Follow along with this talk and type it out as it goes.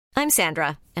I'm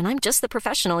Sandra, and I'm just the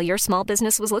professional your small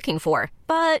business was looking for.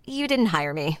 But you didn't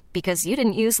hire me because you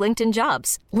didn't use LinkedIn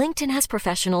Jobs. LinkedIn has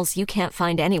professionals you can't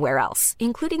find anywhere else,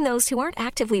 including those who aren't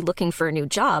actively looking for a new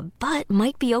job, but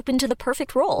might be open to the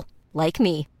perfect role, like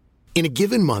me. In a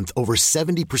given month, over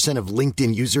 70% of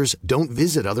LinkedIn users don't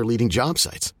visit other leading job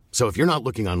sites. So if you're not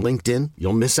looking on LinkedIn,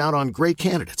 you'll miss out on great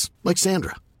candidates like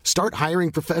Sandra. Start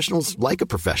hiring professionals like a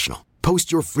professional.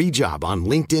 Post your free job on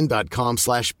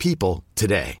linkedin.com/people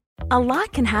today. A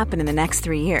lot can happen in the next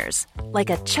 3 years. Like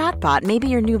a chatbot may be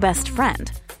your new best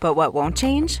friend. But what won't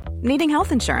change? Needing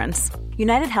health insurance.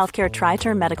 United Healthcare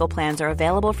Tri-Term Medical Plans are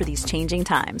available for these changing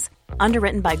times.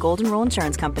 Underwritten by Golden Rule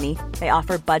Insurance Company, they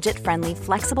offer budget-friendly,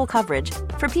 flexible coverage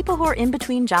for people who are in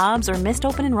between jobs or missed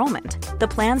open enrollment. The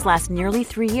plans last nearly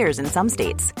 3 years in some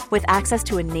states, with access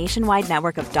to a nationwide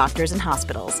network of doctors and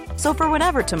hospitals. So for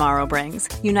whatever tomorrow brings,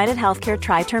 United Healthcare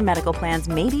Tri-Term Medical Plans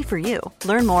may be for you.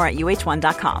 Learn more at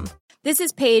uh1.com. This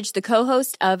is Paige, the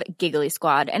co-host of Giggly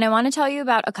Squad, and I want to tell you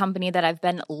about a company that I've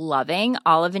been loving,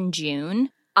 Olive & June.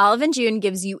 Olive & June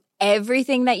gives you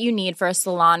everything that you need for a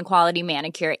salon-quality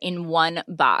manicure in one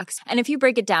box. And if you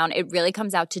break it down, it really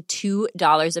comes out to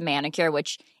 $2 a manicure,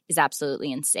 which is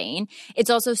absolutely insane. It's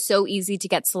also so easy to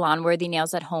get salon-worthy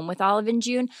nails at home with Olive &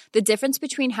 June. The difference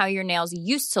between how your nails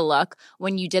used to look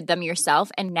when you did them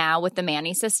yourself and now with the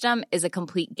Mani system is a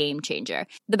complete game changer.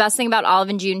 The best thing about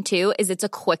Olive & June, too, is it's a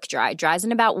quick dry. Dries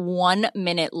in about 1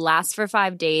 minute, lasts for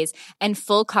 5 days, and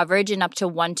full coverage in up to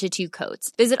 1 to 2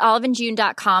 coats. Visit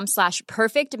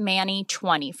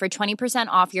oliveandjune.com/perfectmani20 for 20%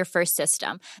 off your first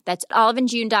system. That's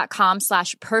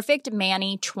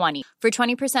oliveandjune.com/perfectmani20 for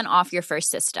 20% off your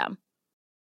first system.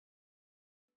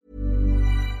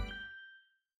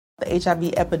 The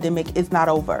HIV epidemic is not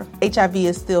over. HIV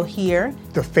is still here.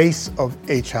 The face of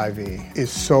HIV is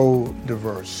so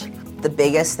diverse. The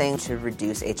biggest thing to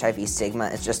reduce HIV stigma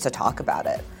is just to talk about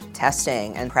it.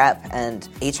 Testing and PrEP and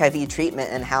HIV treatment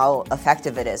and how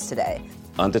effective it is today.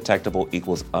 Undetectable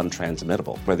equals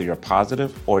untransmittable. Whether you're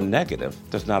positive or negative,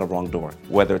 there's not a wrong door.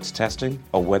 Whether it's testing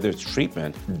or whether it's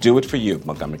treatment, do it for you,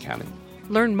 Montgomery County.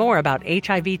 Learn more about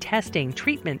HIV testing,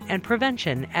 treatment, and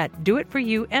prevention at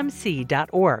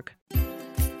doitforyoumc.org.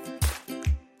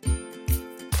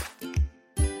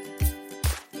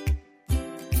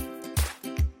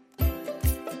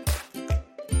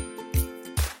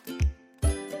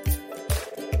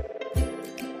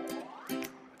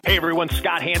 Hey everyone,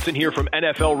 Scott Hansen here from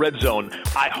NFL Red Zone.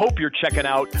 I hope you're checking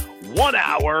out 1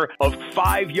 hour of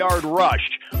 5-Yard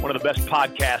Rush, one of the best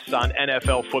podcasts on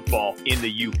NFL football in the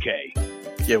UK.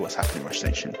 Yo, what's happening, Rush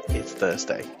Nation? It's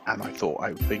Thursday, and I thought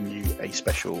I would bring you a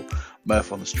special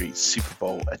Murph on the Street Super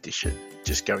Bowl edition,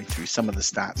 just going through some of the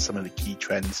stats, some of the key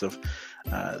trends of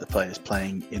the players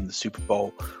playing in the Super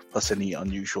Bowl, plus any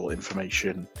unusual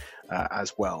information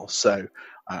as well. So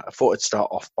I thought I'd start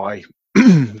off by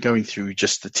going through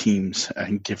just the teams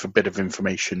and give a bit of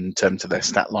information in terms of their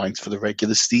stat lines for the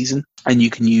regular season. And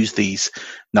you can use these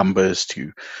numbers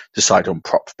to decide on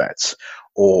prop bets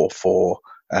or for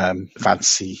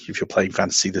fantasy, if you're playing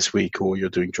fantasy this week, or you're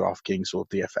doing DraftKings or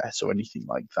DFS or anything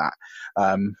like that,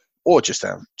 or just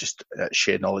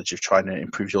sheer knowledge of trying to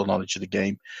improve your knowledge of the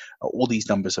game. All these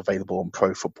numbers are available on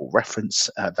Pro Football Reference.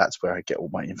 That's where I get all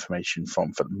my information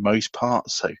from for the most part.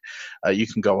 So you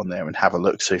can go on there and have a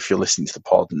look. So if you're listening to the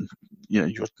pod and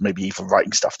you're maybe even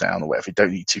writing stuff down or whatever, you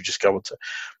don't need to, just go onto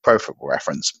Pro Football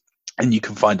Reference. And you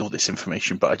can find all this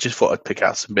information, but I just thought I'd pick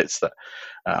out some bits that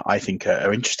I think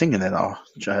are interesting, and then I'll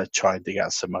try and dig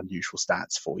out some unusual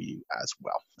stats for you as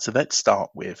well. So let's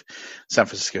start with San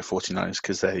Francisco 49ers,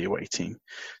 because they're the away team.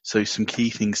 So some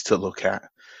key things to look at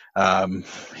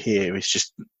here is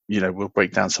just, we'll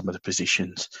break down some of the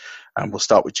positions, and we'll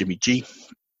start with Jimmy G.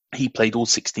 He played all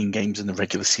 16 games in the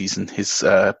regular season. His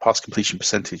pass completion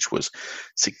percentage was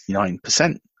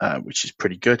 69%, which is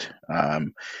pretty good.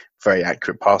 Very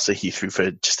accurate passer. He threw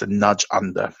for just a nudge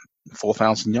under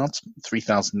 4,000 yards,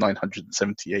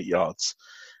 3,978 yards.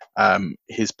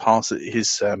 His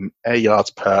air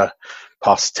yards per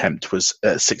pass attempt was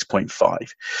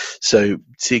 6.5. So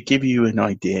to give you an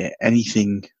idea,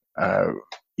 anything, the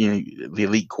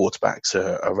elite quarterbacks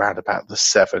are around about the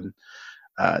 7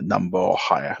 number or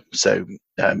higher. So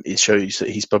it shows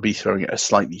that he's probably throwing at a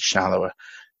slightly shallower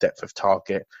depth of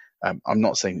target. I'm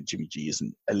not saying that Jimmy G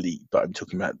isn't elite, but I'm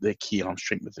talking about the key arm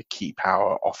strength with the key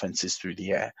power offenses through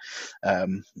the air.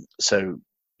 So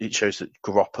it shows that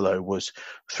Garoppolo was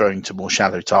throwing to more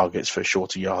shallow targets for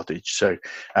shorter yardage. So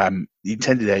the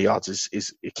intended air yards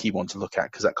is a key one to look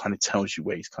at, because that kind of tells you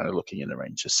where he's kind of looking in the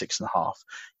range of 6.5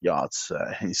 yards.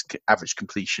 His average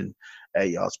completion air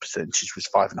yards percentage was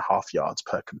 5.5 yards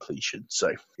per completion.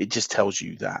 So it just tells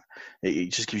you that.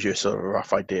 It just gives you a sort of a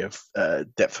rough idea of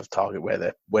depth of target, where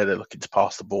they're looking to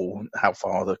pass the ball, and how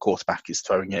far the quarterback is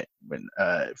throwing it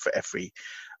for every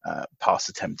pass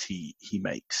attempt he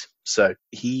makes. So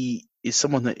he is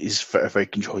someone that is very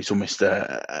controlled. He's almost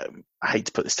I hate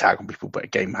to put this tag on people, but a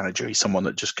game manager. He's someone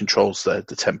that just controls the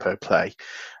tempo play.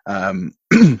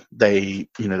 The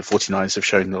 49ers have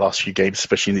shown in the last few games,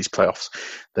 especially in these playoffs,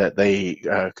 that they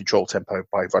control tempo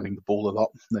by running the ball a lot.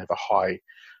 They have a high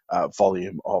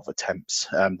volume of attempts.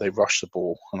 They rush the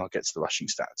ball, and I'll get to the rushing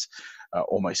stats,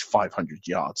 almost 500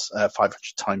 yards, 500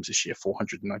 times this year,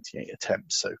 498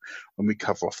 attempts. So when we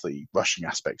cover off the rushing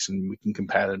aspects and we can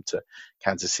compare them to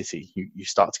Kansas City, you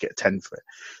start to get a 10 for it.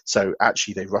 So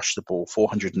actually they rushed the ball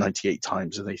 498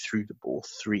 times, and they threw the ball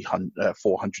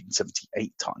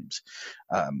 478 times.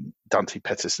 Dante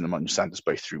Pettis and Emmanuel Sanders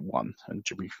both threw one, and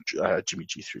Jimmy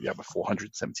G threw the other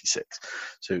 476.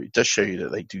 So it does show you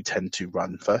that they do tend to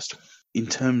run first. In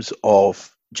terms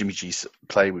of Jimmy G's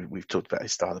play, we've talked about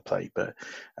his style of play, but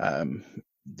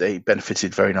they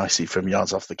benefited very nicely from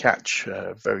yards off the catch.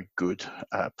 Very good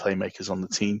playmakers on the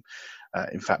team.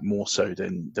 In fact, more so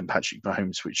than Patrick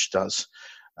Mahomes, which does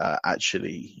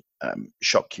actually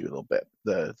shock you a little bit.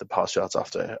 The pass yards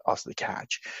after the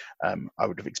catch. I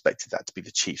would have expected that to be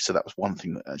the Chiefs. So that was one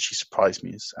thing that actually surprised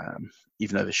me, is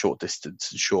even though the short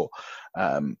distance and short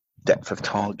depth of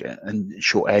target and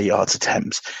short air yards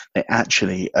attempts, they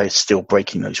actually are still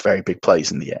breaking those very big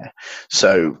plays in the air.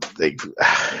 So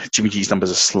Jimmy G's numbers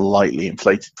are slightly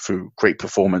inflated through great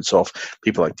performance of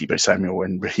people like Deebo Samuel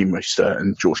and Raheem Mostert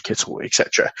and George Kittle,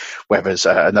 etc. Whereas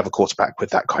another quarterback with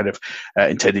that kind of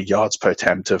intended yards per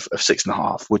attempt of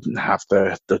 6.5 wouldn't have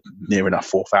the near enough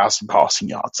 4,000 passing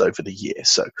yards over the year.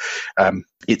 So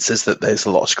it says that there's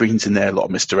a lot of screens in there, a lot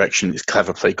of misdirection. It's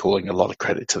clever play calling, a lot of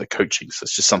credit to the coaching. So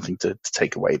it's just something to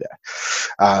take away there.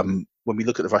 When we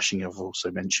look at the rushing, I've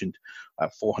also mentioned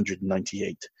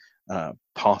 498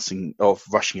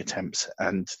 rushing attempts,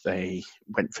 and they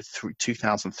went for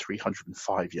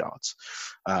 2,305 yards,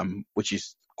 which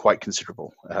is quite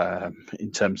considerable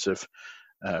in terms of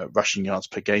rushing yards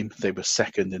per game. They were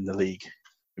second in the league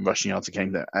in rushing yards a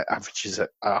game, that averages at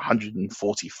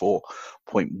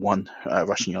 144.1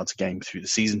 rushing yards a game through the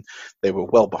season. They were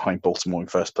well behind Baltimore in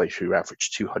first place, who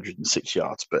averaged 206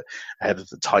 yards, but ahead of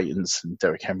the Titans and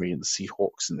Derrick Henry and the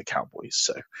Seahawks and the Cowboys.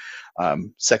 So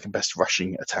second best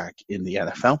rushing attack in the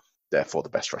NFL, therefore the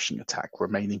best rushing attack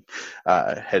remaining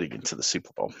heading into the Super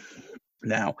Bowl.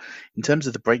 Now, in terms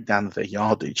of the breakdown of their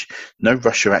yardage, no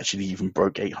rusher actually even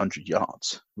broke 800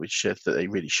 yards, which showed that they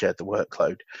really shared the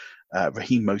workload.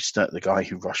 Raheem Mostert, the guy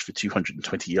who rushed for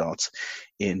 220 yards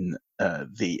in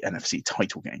the NFC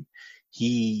title game,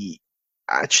 he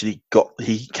carried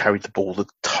the ball the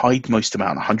tied most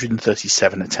amount,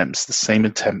 137 attempts, the same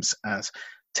attempts as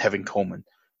Tevin Coleman,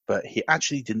 but he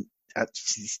actually didn't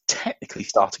technically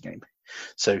start a game.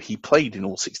 So he played in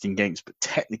all 16 games, but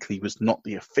technically was not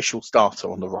the official starter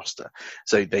on the roster.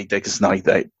 So they designate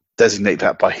that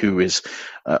by who is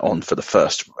on for the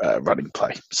first running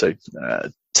play. So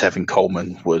Tevin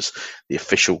Coleman was the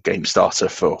official game starter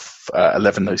for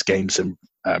 11 of those games, and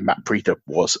Matt Breida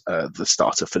was the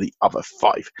starter for the other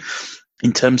 5.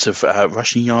 In terms of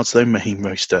rushing yards, though, Raheem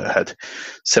Mostert had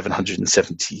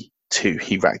 772.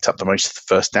 He racked up the most of the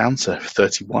first down, so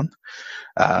 31.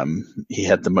 He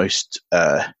had the most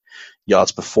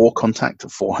yards before contact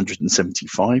of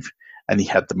 475, and he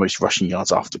had the most rushing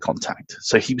yards after contact.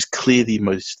 So he was clearly the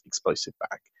most explosive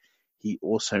back. He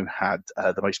also had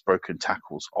the most broken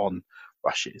tackles on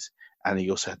rushes, and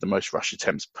he also had the most rush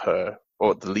attempts the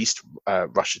least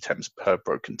rush attempts per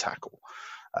broken tackle,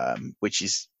 which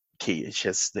is key. It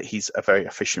says that he's a very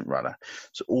efficient runner.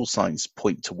 So all signs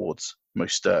point towards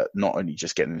Mostert not only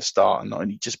just getting a start, and not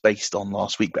only just based on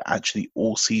last week, but actually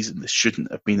all season. This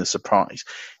shouldn't have been a surprise.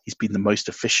 He's been the most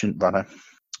efficient runner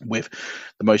with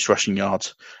the most rushing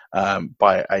yards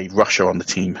by a rusher on the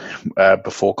team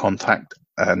before contact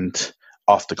and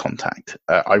after contact.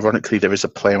 Ironically, there is a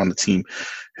player on the team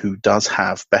who does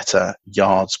have better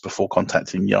yards before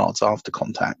contact than yards after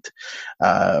contact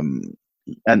and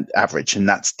average, and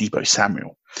that's Deebo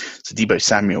Samuel. So Deebo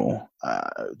Samuel,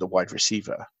 the wide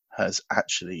receiver, has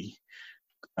actually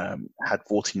had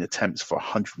 14 attempts for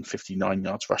 159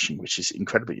 yards rushing, which is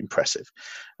incredibly impressive.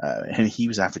 And he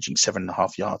was averaging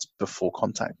 7.5 yards before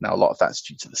contact. Now, a lot of that's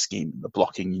due to the scheme and the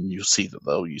blocking, and you'll see that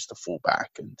they'll use the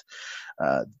fullback and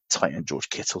tight end George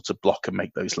Kittle to block and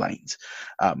make those lanes.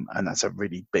 And that's a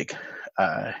really big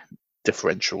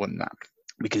differential in that,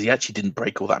 because he actually didn't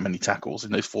break all that many tackles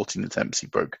in those 14 attempts he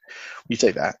broke. You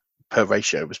say that per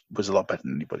ratio was a lot better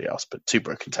than anybody else, but 2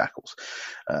 broken tackles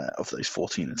of those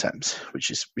 14 attempts, which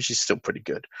is still pretty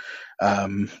good.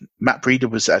 Matt Breida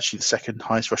was actually the second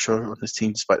highest rusher on his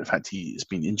team, despite the fact he has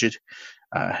been injured.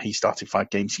 He started 5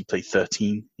 games. He played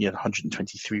 13. He had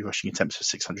 123 rushing attempts for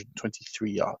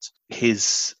 623 yards.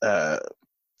 His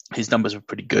numbers were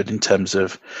pretty good in terms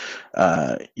of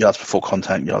yards before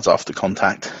contact, yards after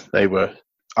contact. They were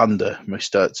under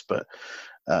Mostert's, but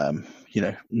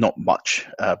not much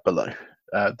below.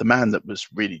 The man that was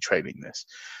really trailing this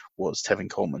was Tevin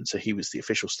Coleman. So he was the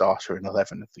official starter in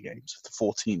 11 of the games. Of the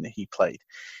 14 that he played,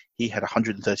 he had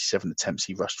 137 attempts.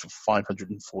 He rushed for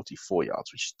 544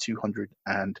 yards, which is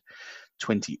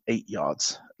 228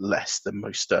 yards less than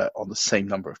Mostert on the same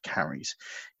number of carries.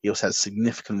 He also had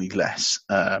significantly less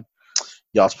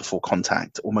yards before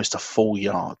contact, almost a full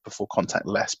yard before contact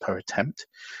less per attempt,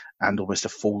 and almost a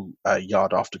full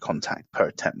yard after contact per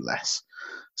attempt less.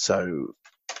 So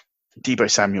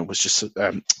Deebo Samuel was just,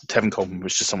 Tevin Coleman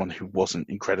was just someone who wasn't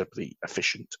incredibly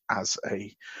efficient as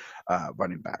a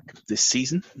running back this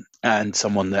season, and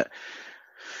someone that,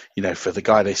 for the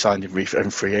guy they signed in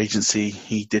free agency,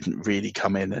 he didn't really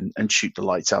come in and shoot the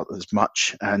lights out as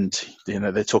much. And,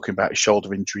 they're talking about his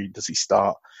shoulder injury. Does he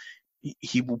start?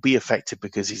 He will be effective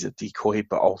because he's a decoy,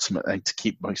 but ultimately to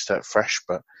keep Mostert fresh.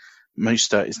 But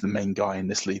Mostert is the main guy in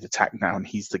this lead attack now, and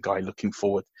he's the guy looking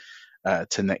forward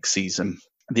to next season.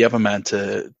 The other man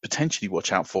to potentially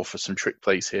watch out for some trick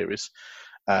plays here is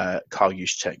Kyle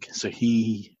Juszczyk. So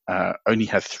he only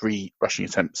had 3 rushing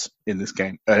attempts in this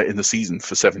game, in the season,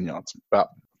 for 7 yards. But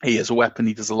he is a weapon.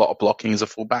 He does a lot of blocking as a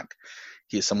fullback.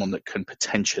 He is someone that can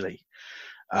potentially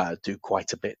do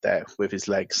quite a bit there with his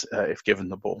legs if given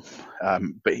the ball.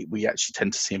 But we actually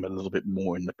tend to see him a little bit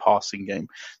more in the passing game.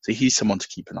 So he's someone to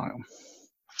keep an eye on.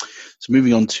 So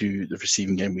moving on to the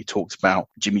receiving game, we talked about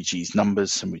Jimmy G's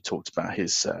numbers and we talked about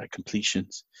his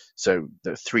completions. So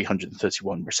there are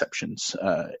 331 receptions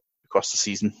across the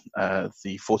season.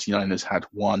 The 49ers had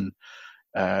one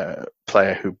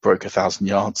player who broke 1,000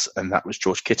 yards, and that was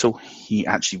George Kittle. He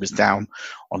actually was down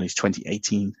on his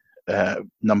 2018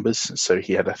 numbers, so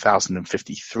he had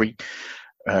 1,053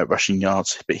 rushing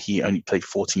yards, but he only played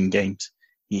 14 games.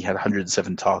 He had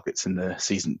 107 targets in the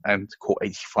season and caught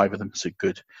 85 of them, so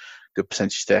good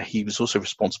percentage there. He was also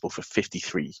responsible for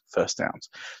 53 first downs.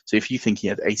 So if you think he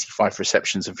had 85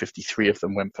 receptions and 53 of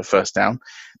them went for first down,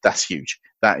 that's huge.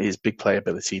 That is big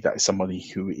playability. That is somebody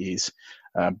who is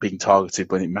being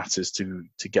targeted when it matters to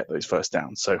get those first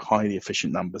downs. So highly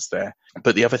efficient numbers there.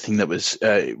 But the other thing that was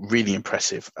really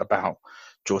impressive about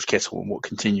George Kittle, and what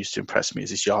continues to impress me,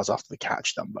 is his yards after the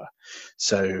catch number.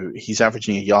 So he's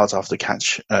averaging a yards after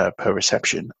catch per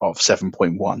reception of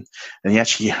 7.1. And he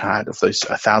actually had, of those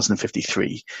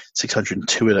 1,053,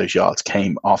 602 of those yards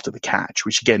came after the catch,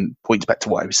 which again points back to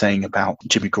what I was saying about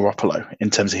Jimmy Garoppolo in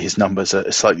terms of his numbers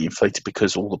are slightly inflated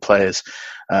because all the players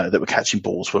that were catching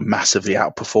balls were massively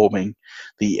outperforming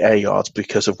the air yards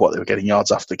because of what they were getting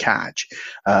yards after the catch.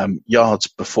 Yards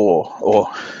before, or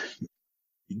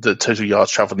the total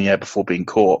yards traveled in the air before being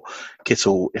caught,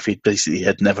 Kittle, if he basically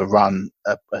had never run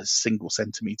a single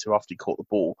centimetre after he caught the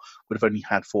ball, would have only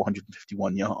had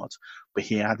 451 yards. But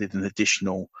he added an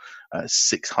additional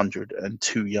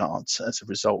 602 yards as a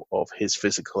result of his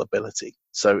physical ability.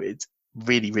 So it's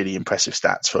really, really impressive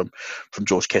stats from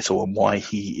George Kittle and why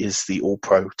he is the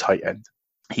all-pro tight end.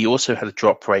 He also had a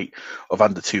drop rate of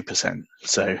under 2%.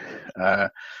 So,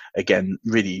 again,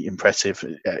 really impressive.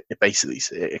 It basically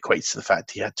equates to the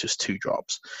fact he had just 2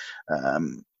 drops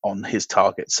on his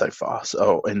targets so far,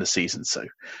 so in the season. So,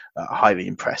 highly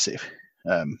impressive.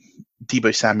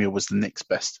 Deebo Samuel was the next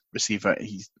best receiver.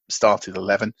 He started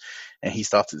 11, and he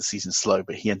started the season slow,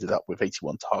 but he ended up with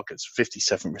 81 targets,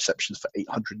 57 receptions for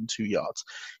 802 yards.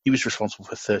 He was responsible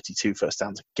for 32 first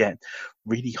downs. Again,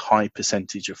 really high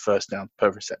percentage of first down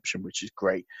per reception, which is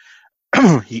great.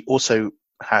 He also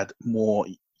had more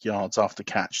yards after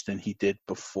catch than he did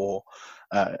before,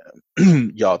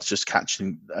 yards just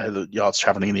catching, yards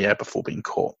traveling in the air before being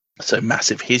caught. So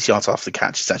massive. His yards after the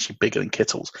catch is actually bigger than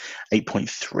Kittle's,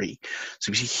 8.3. So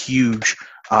it was a huge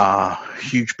a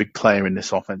huge big player in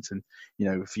this offense. And,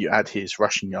 if you add his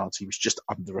rushing yards, he was just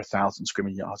under 1,000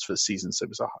 scrimmage yards for the season. So it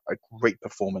was a great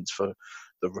performance for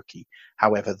the rookie.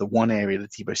 However, the one area that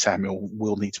Deebo Samuel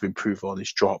will need to improve on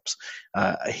is drops.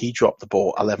 He dropped the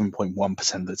ball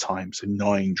 11.1% of the time, so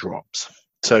 9 drops.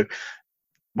 So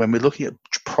when we're looking at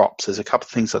props, there's a couple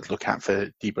of things I'd look at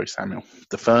for Deebo Samuel.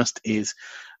 The first is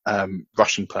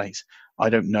rushing plays.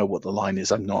 I don't know what the line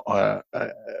is. I'm not a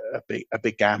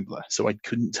big gambler, so I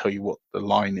couldn't tell you what the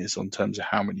line is in terms of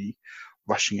how many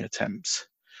rushing attempts.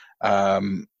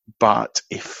 But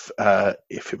if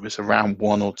it was around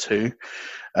 1 or 2,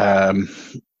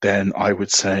 then I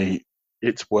would say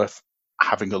it's worth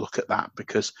having a look at that,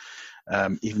 because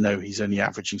even though he's only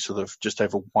averaging sort of just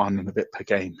over 1 and a bit per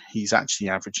game, he's actually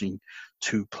averaging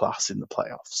 2+ in the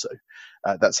playoffs. So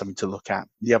that's something to look at.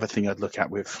 The other thing I'd look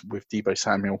at with Deebo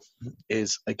Samuel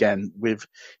is, again, with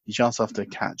his yards after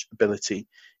catch ability,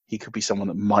 he could be someone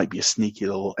that might be a sneaky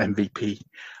little MVP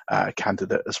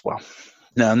candidate as well.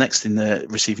 Now, next in the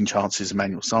receiving charts is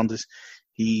Emmanuel Sanders.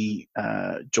 He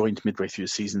joined midway through the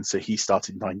season, so he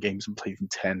started 9 games and played in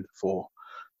 10 for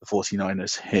the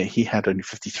 49ers. He had only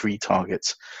 53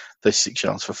 targets, 36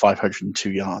 yards for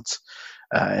 502 yards.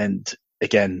 And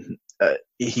again,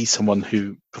 he's someone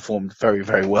who performed very,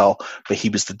 very well, but he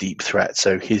was the deep threat.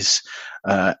 So his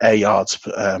air yards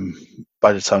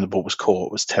by the time the ball was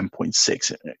caught was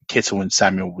 10.6. Kittle and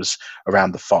Samuel was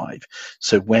around the 5.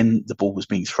 So when the ball was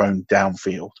being thrown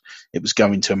downfield, it was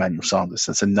going to Emmanuel Sanders.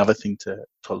 That's another thing to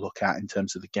look at in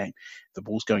terms of the game. If the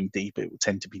ball's going deep, it will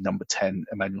tend to be number 10,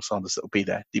 Emmanuel Sanders, that will be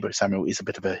there. Deebo Samuel is a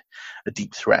bit of a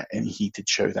deep threat, and he did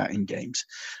show that in games.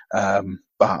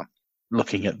 But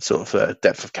looking at sort of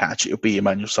depth of catch, it'll be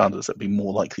Emmanuel Sanders that will be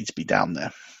more likely to be down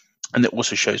there. And it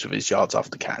also shows with his yards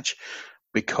after catch,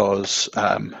 because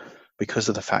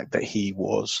of the fact that he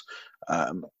was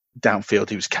downfield,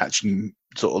 he was catching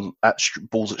sort of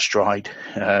balls at stride.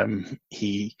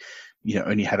 He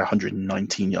only had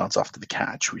 119 yards after the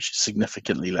catch, which is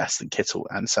significantly less than Kittle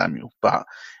and Samuel. But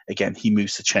again, he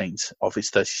moves the chains. Of his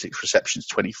 36 receptions,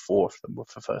 24 of them were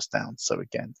for first down. So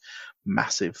again,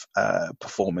 massive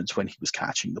performance when he was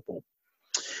catching the ball.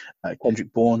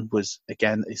 Kendrick Bourne is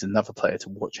another player to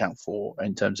watch out for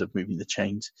in terms of moving the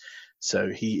chains. So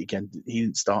he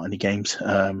didn't start any games,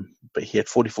 but he had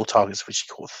 44 targets, which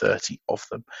he caught 30 of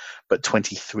them, but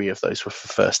 23 of those were for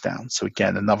first down. So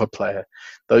again, another player.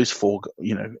 Those 4,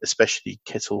 especially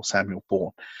Kittle, Samuel,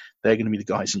 Bourne, they're going to be the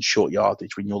guys in short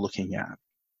yardage when you're looking at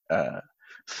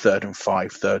 3rd and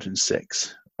 5, 3rd and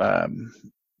 6.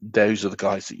 Those are the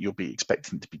guys that you'll be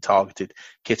expecting to be targeted.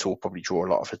 Kittle will probably draw a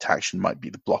lot of attention, might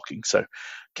be the blocking. So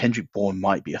Kendrick Bourne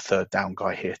might be a 3rd down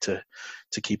guy here to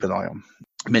keep an eye on.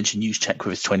 I mentioned Juszczyk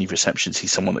with his 20 receptions.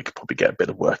 He's someone that could probably get a bit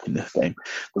of work in this game.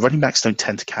 The running backs don't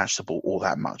tend to catch the ball all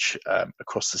that much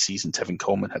across the season. Tevin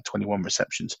Coleman had 21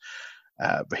 receptions.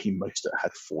 Raheem Mostert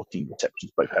had 14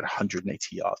 receptions. Both had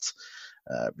 180 yards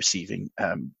receiving.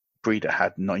 Breida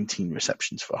had 19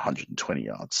 receptions for 120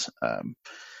 yards.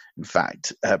 In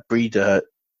fact, Breida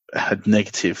had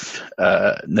negative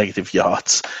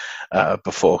yards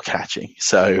before catching.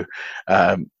 So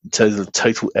the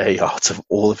total air yards of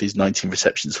all of his 19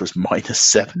 receptions was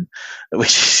 -7,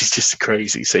 which is just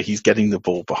crazy. So he's getting the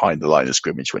ball behind the line of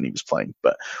scrimmage when he was playing,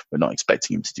 but we're not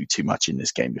expecting him to do too much in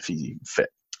this game if he's even fit.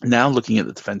 Now looking at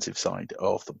the defensive side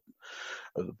of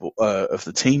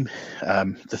the team,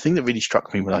 the thing that really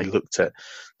struck me when I looked at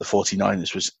the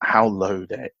 49ers was how low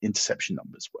their interception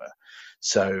numbers were.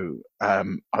 So I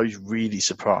was really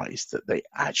surprised that they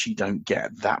actually don't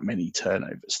get that many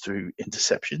turnovers through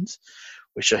interceptions,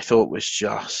 which I thought was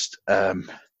just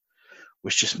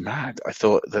mad. I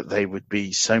thought that they would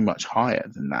be so much higher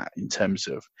than that in terms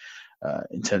of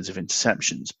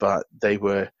interceptions, but they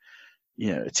were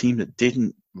a team that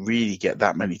didn't really get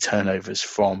that many turnovers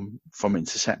from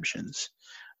interceptions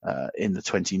in the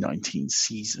 2019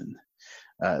 season.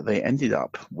 They ended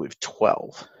up with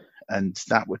 12, and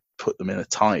that would put them in a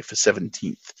tie for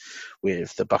 17th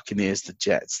with the Buccaneers, the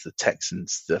Jets, the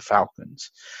Texans, the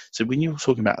Falcons. So when you're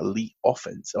talking about elite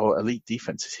offense or elite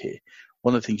defenses here,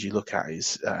 one of the things you look at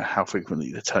is how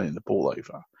frequently they're turning the ball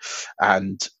over.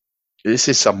 And this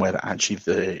is somewhere that actually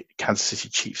the Kansas City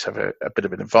Chiefs have a bit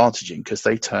of an advantage in, because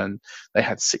they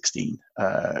had 16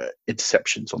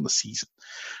 interceptions on the season.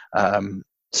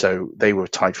 So they were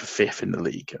tied for 5th in the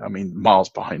league. I mean, miles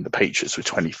behind the Patriots with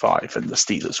 25 and the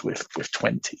Steelers with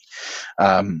 20.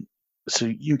 So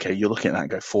you're looking at that and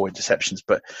go 4 interceptions,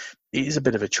 but it is a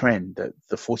bit of a trend that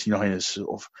the 49ers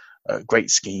sort of great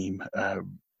scheme,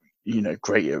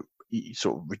 great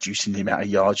sort of reducing the amount of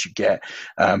yards you get.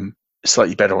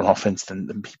 slightly better on offense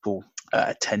than people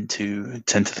tend to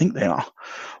think they are,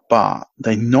 but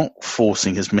they're not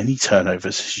forcing as many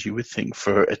turnovers as you would think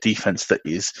for a defense that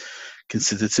is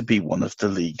considered to be one of the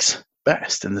league's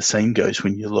best. And the same goes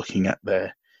when you're looking at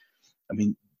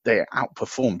they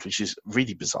outperformed, which is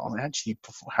really bizarre. They actually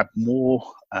had more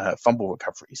fumble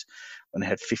recoveries when they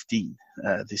had 15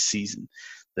 this season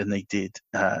than they did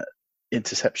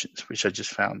interceptions, which I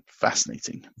just found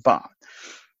fascinating. But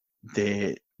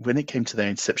when it came to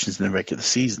their interceptions in the regular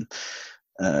season,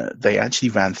 they actually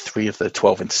ran 3 of their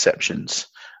 12 interceptions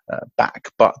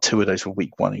back, but 2 of those were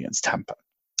week 1 against Tampa.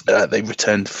 They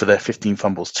returned for their 15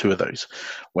 fumbles, 2 of those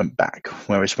went back.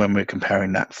 Whereas when we're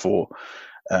comparing that for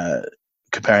the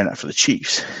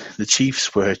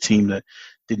Chiefs were a team that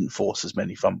didn't force as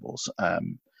many fumbles.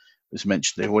 As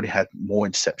mentioned, they already had more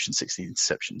interceptions, 16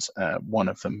 interceptions. 1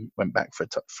 of them went back for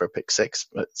a pick 6,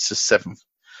 but it's just 7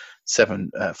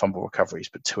 fumble recoveries,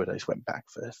 but 2 of those went back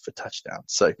for touchdowns.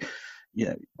 So,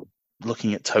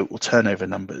 looking at total turnover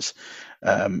numbers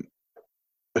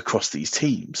across these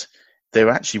teams, they're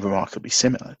actually remarkably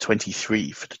similar.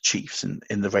 23 for the Chiefs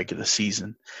in the regular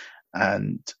season,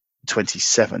 and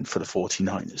 27 for the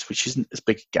 49ers, which isn't as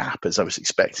big a gap as I was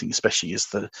expecting, especially as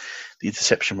the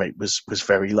interception rate was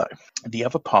very low. The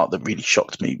other part that really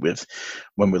shocked me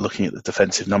when we're looking at the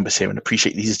defensive numbers here, and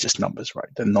appreciate these are just numbers, right?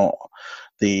 They're not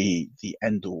the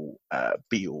end all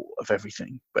be all of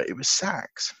everything, but it was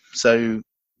sacks. So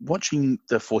watching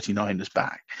the 49ers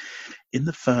back in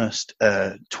the first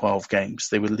 12 games,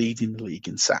 they were leading the league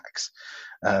in sacks.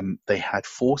 They had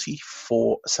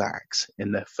 44 sacks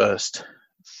in their first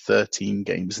 13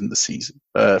 games in the season,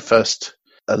 first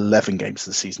 11 games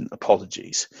of the season,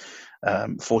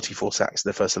 44 sacks in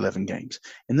their first 11 games.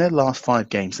 In their last 5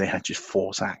 games, they had just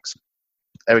 4 sacks.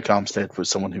 Eric Armstead was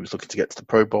someone who was looking to get to the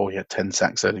Pro Bowl. He had 10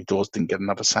 sacks early doors, didn't get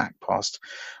another sack past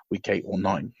week 8 or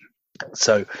 9.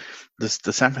 So the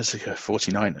San Francisco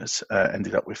 49ers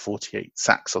ended up with 48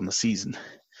 sacks on the season.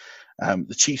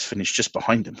 The Chiefs finished just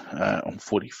behind them on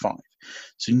 45.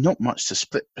 So not much to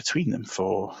split between them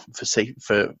for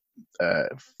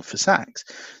sacks.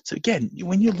 So again,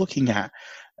 when you're looking at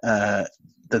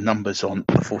the numbers on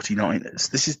the 49ers,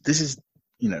 this is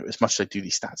as much as I do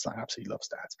these stats, I absolutely love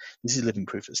stats. This is living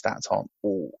proof that stats aren't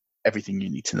everything you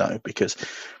need to know, because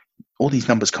all these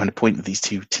numbers kind of point that these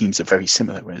two teams are very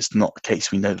similar, whereas it's not the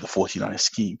case. We know that the 49ers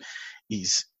scheme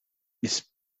is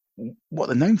what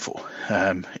they're known for.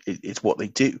 It's what they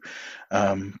do.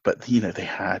 But they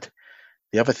had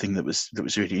the other thing that was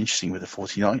really interesting with the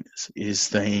 49ers is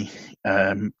they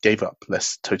gave up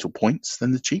less total points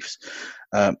than the Chiefs.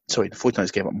 The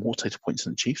 49ers gave up more total points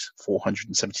than the Chiefs,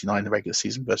 479 in the regular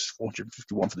season versus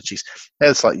 451 for the Chiefs. They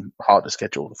had a slightly harder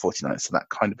schedule, the 49ers, so that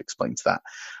kind of explains that.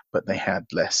 But they had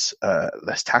less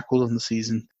tackles on the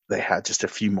season. They had just a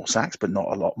few more sacks, but not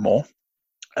a lot more.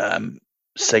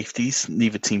 Safeties,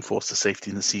 neither team forced a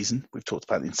safety in the season. We've talked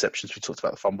about the interceptions, we've talked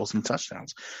about the fumbles and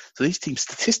touchdowns. So these teams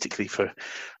statistically for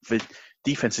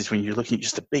defenses, when you're looking at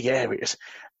just the big areas,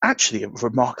 actually are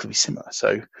remarkably similar.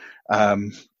 So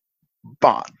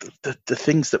but the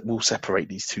things that will separate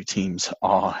these two teams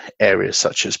are areas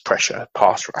such as pressure,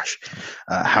 pass rush,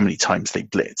 how many times they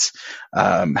blitz,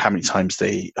 how many times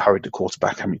they hurried the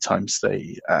quarterback, how many times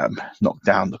they knocked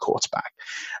down the quarterback.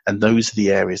 And those are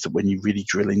the areas that when you really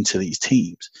drill into these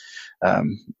teams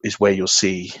is where you'll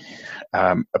see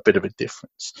a bit of a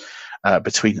difference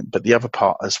between them. But the other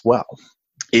part as well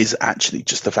is actually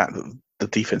just the fact that the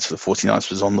defense for the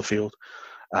 49ers was on the field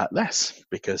less,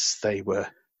 because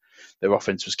their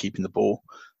offense was keeping the ball.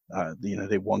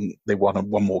 They won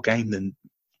one more game than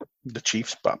the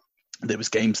Chiefs, but there was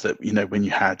games that, when you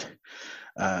had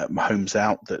Mahomes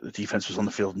out, that the defense was on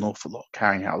the field an awful lot,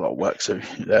 carrying out a lot of work. So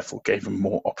therefore gave them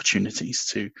more opportunities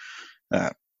to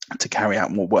carry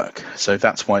out more work. So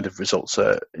that's why the results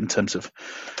are, in terms of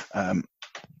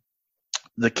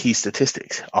the key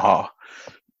statistics, are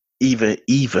either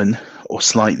even or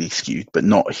slightly skewed, but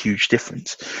not a huge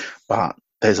difference. But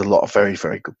there's a lot of very,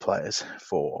 very good players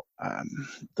for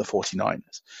the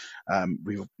 49ers.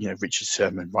 Richard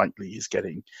Sherman rightly is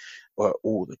getting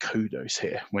all the kudos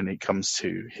here when it comes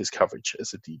to his coverage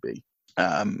as a DB.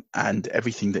 And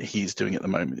everything that he's doing at the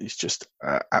moment is just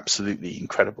absolutely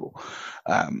incredible.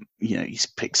 He's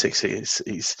pick sixes,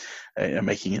 he's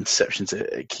making interceptions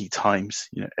at key times.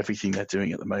 Everything they're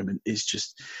doing at the moment is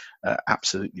just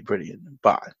absolutely brilliant.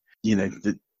 But,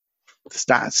 the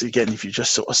stats, again, if you're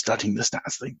just sort of studying the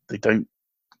stats, they don't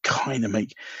kind of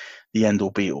make the end all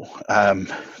be all.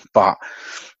 But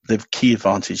the key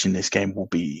advantage in this game will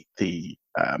be the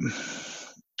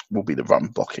will be the run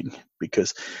blocking,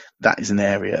 because that is an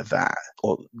area that,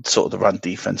 or sort of the run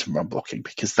defense and run blocking,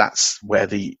 because that's where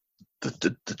the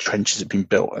trenches have been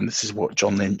built, and this is what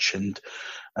John Lynch and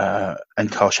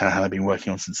Kyle Shanahan have been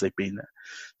working on since they've been there.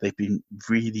 They've been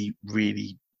really,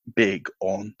 really big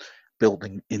on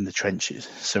building in the trenches.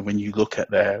 So when you look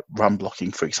at their run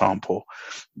blocking, for example,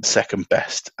 the second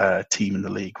best team in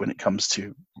the league when it comes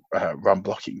to run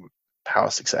blocking, power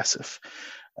success of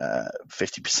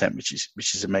 50%,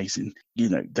 which is amazing. You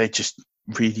know, they're just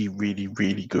really, really,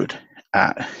 really good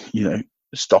at, you know,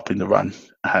 stopping the run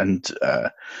and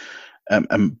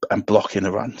blocking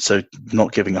the run, so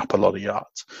not giving up a lot of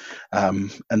yards.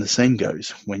 And the same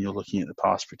goes when you're looking at the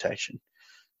pass protection.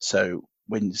 So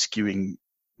when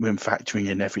factoring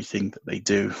in everything that they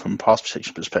do from a pass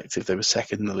protection perspective, they were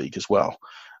second in the league as well.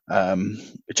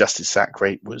 Adjusted sack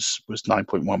rate was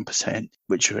 9.1%,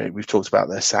 which we've talked about.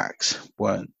 Their sacks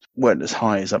weren't as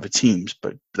high as other teams,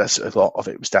 but that's a lot of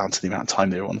it was down to the amount of time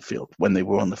they were on the field. When they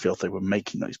were on the field, they were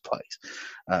making those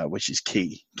plays, which is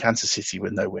key. Kansas City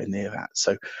were nowhere near that.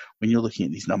 So when you're looking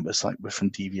at these numbers, like we're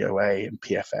from DVOA and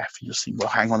PFF, you'll see, well,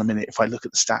 hang on a minute. If I look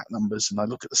at the stat numbers and I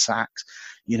look at the sacks,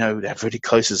 you know, they're really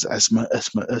close, as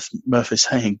Murph is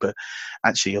saying, but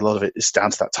actually a lot of it is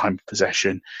down to that time of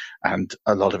possession, and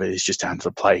a lot of it is just down to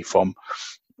the play from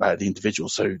the individual.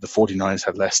 So the 49ers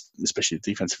had less, especially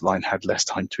the defensive line, had less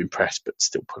time to impress, but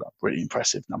still put up really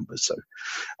impressive numbers. So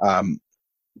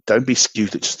don't be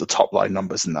skewed at just the top line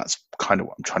numbers, and that's kind of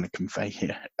what I'm trying to convey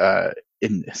here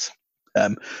in this.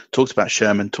 Talked about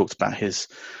Sherman, talked about his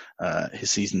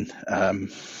season.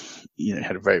 You know,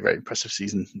 had a very, very impressive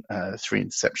season, 3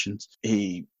 interceptions.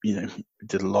 He, you know,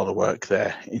 did a lot of work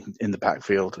there in the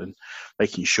backfield and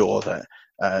making sure that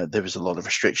there was a lot of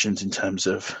restrictions in terms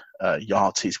of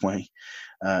yards his way.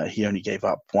 He only gave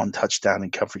up 1 touchdown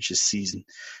in coverage this season.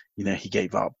 You know, he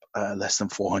gave up less than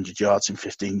 400 yards in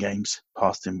 15 games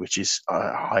past him, which is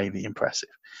highly impressive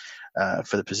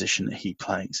for the position that he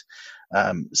plays.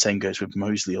 Same goes with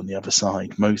Mosley on the other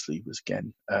side. Mosley was,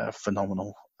 again,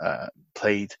 phenomenal.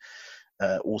 Played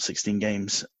all 16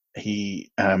 games.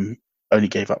 He only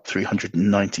gave up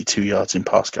 392 yards in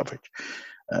pass coverage,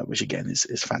 which again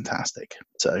is fantastic.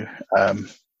 So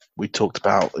we talked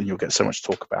about, and you'll get so much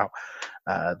to talk about,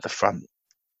 the front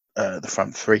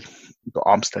 3. You've got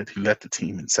Armstead, who led the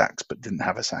team in sacks but didn't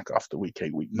have a sack after week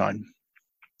 8, week 9.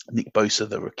 Nick Bosa,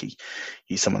 the rookie,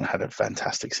 he's someone that had a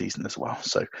fantastic season as well.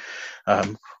 So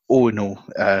all in all,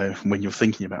 when you're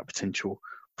thinking about potential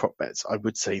prop bets, I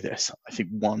would say this. I think,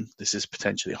 one, this is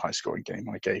potentially a high-scoring game.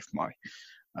 I gave my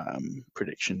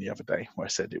prediction the other day where I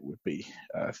said it would be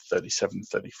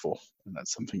 37-34, and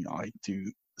that's something I do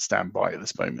stand by at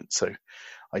this moment. So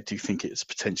I do think it's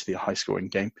potentially a high-scoring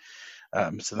game.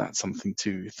 So that's something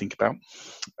to think about.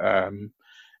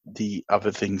 The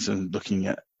other things, and looking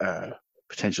at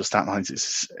potential stat lines,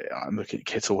 is I'm looking at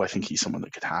Kittle. I think he's someone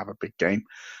that could have a big game.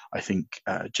 I think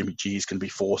Jimmy G is going to be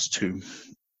forced to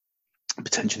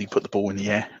potentially put the ball in the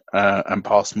air and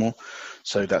pass more.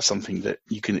 So that's something that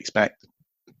you can expect.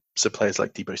 So players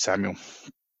like Deebo Samuel,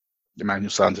 Emmanuel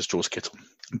Sanders, George Kittle.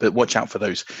 But watch out for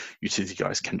those utility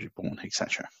guys, Kendrick Bourne,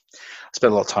 etc. I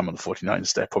spent a lot of time on the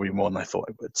 49ers there, probably more than I thought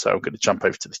I would. So I'm going to jump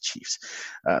over to the Chiefs.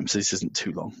 So this isn't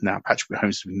too long. Now, Patrick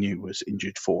Mahomes, we knew, was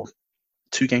injured for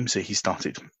 2 games. So he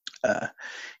started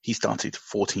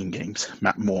 14 games.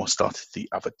 Matt Moore started the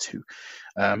other 2.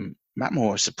 Matt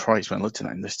Moore was surprised when I looked at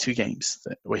that in those 2 games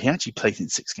where he actually played in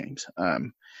 6 games.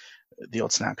 The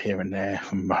odd snap here and there.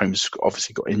 Mahomes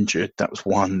obviously got injured. That was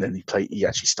 1. Then he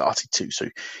actually started 2. So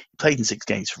he played in 6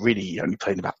 games. Really, he only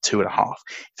played about 2.5.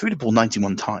 He threw the ball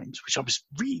 91 times, which I was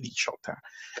really shocked at.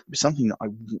 It was something that I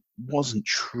wasn't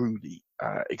truly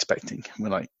expecting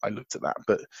when I looked at that.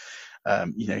 But,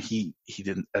 you know, he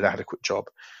did an adequate job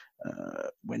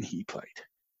when he played.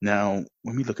 Now,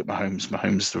 when we look at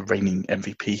Mahomes, the reigning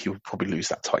MVP, he would probably lose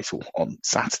that title on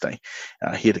Saturday.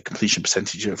 He had a completion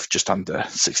percentage of just under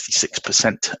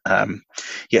 66%.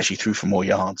 He actually threw for more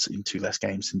yards in 2 less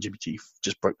games, and Jimmy G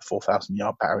just broke the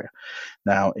 4,000-yard barrier.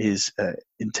 Now, his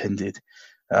intended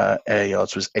air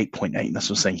yards was 8.8, and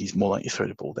that's what I'm saying. He's more likely to throw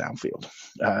the ball downfield.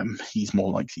 He's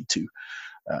more likely to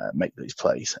make those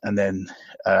plays. And then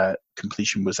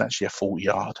completion was actually a full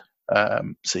yard.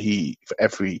 So for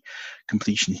every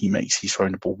completion he makes, he's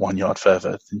throwing the ball 1 yard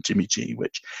further than Jimmy G,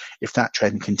 which, if that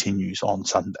trend continues on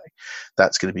Sunday,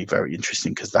 that's going to be very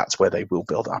interesting, because that's where they will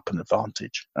build up an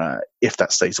advantage if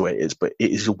that stays the way it is. But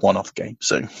it is a one-off game,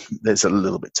 so there's a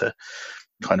little bit to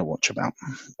kind of watch about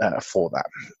for that.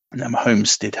 Now,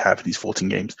 Mahomes did have in these 14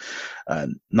 games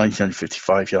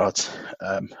 1,955 yards,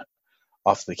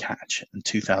 after the catch and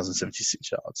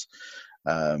 2,076 yards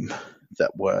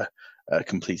that were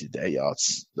completed, air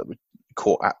yards that were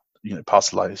caught at, past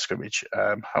the line of scrimmage,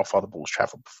 how far the ball was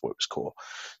travelled before it was caught.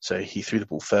 So he threw the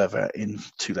ball further in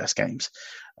 2 less games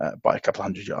by a couple of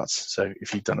hundred yards. So if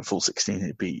he'd done a full 16,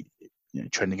 it'd be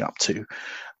trending up to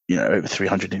over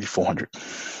 300, nearly 400.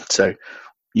 So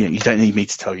you don't need me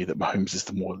to tell you that Mahomes is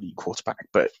the more elite quarterback,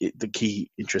 but the key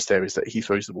interest there is that he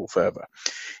throws the ball further.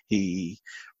 He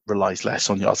relies less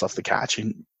on yards after the catch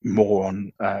and more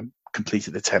on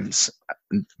completed attempts.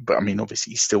 But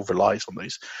obviously he still relies on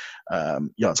those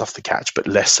yards after the catch, but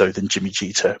less so than Jimmy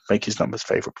G to make his numbers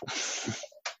favourable.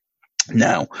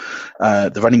 Now,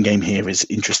 the running game here is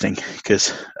interesting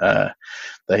because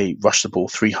they rushed the ball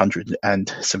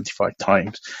 375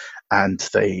 times and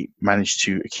they managed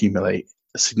to accumulate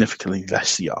significantly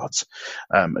less yards.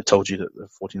 I told you that the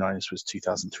 49ers was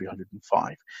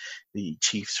 2,305. The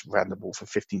Chiefs ran the ball for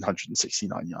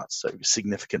 1,569 yards, so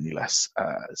significantly less,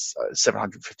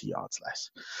 750 yards less.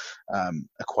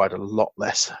 Acquired a lot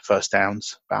less first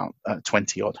downs, about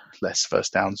 20 odd less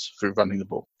first downs through running the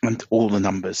ball. And all the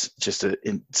numbers just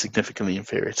significantly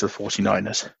inferior to the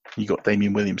 49ers. You got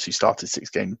Damian Williams, who started 6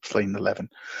 games, playing 11.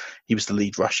 He was the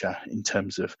lead rusher in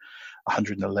terms of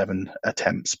 111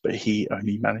 attempts, but he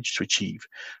only managed to achieve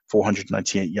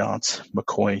 498 yards.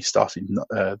 McCoy started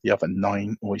the other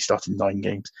 9, or he started 9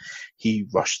 games. He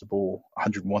rushed the ball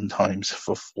 101 times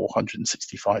for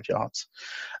 465 yards.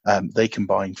 They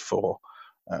combined for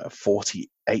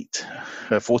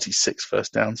 46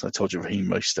 first downs. I told you Raheem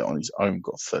Mostert on his own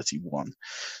got 31.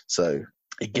 So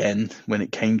again, when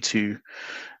it came to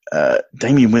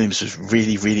Damian Williams was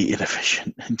really, really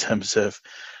inefficient in terms of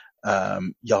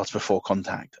yards before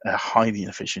contact, highly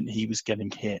inefficient. He was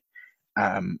getting hit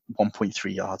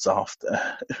 1.3 yards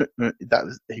after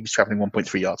he was traveling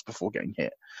 1.3 yards before getting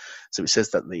hit. So it says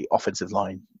that the offensive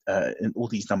line in all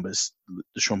these numbers,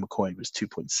 Deshaun McCoy was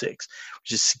 2.6,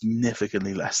 which is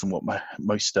significantly less than what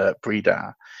most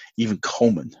Breida, even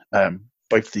Coleman.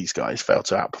 Both of these guys failed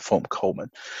to outperform Coleman.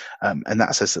 And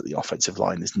that says that the offensive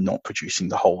line is not producing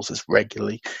the holes as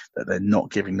regularly, that they're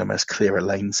not giving them as clearer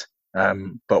lanes.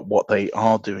 But what they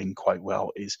are doing quite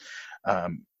well is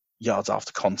yards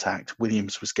after contact.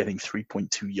 Williams was getting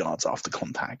 3.2 yards after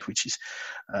contact, which is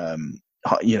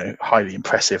highly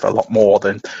impressive, a lot more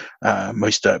than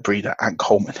most Breida and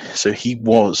Coleman. So he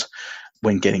was,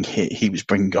 when getting hit, he was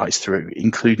bringing guys through,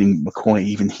 including McCoy.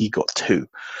 Even he got 2.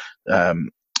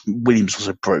 Williams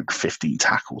also broke 15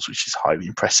 tackles, which is highly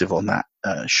impressive on that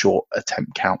short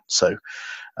attempt count. So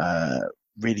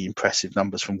really impressive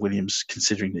numbers from Williams,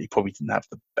 considering that he probably didn't have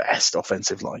the best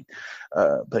offensive line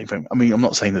playing for him. I'm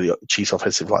not saying that the Chiefs'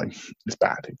 offensive line is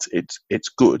bad. It's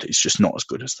good. It's just not as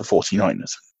good as the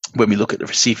 49ers. When we look at the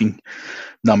receiving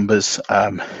numbers,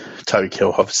 Tyreek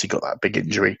Hill obviously got that big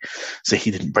injury, so he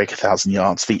didn't break 1,000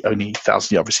 yards. The only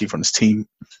 1,000-yard receiver on his team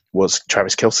was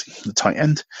Travis Kelce, the tight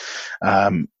end.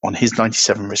 On his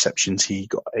 97 receptions, he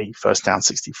got a first down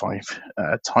 65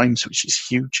 times, which is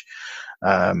huge.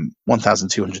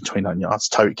 1,229 yards.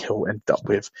 Tyreek Hill ended up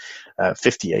with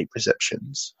 58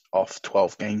 receptions off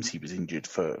 12 games. He was injured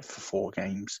for 4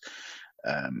 games.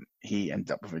 He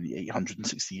ended up with only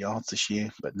 860 yards this year,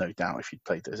 but no doubt if he'd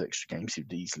played those extra games,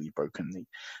 he'd easily broken the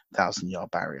 1,000-yard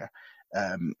barrier.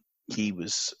 He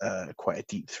was quite a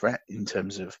deep threat in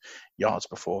terms of yards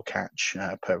before catch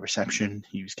per reception.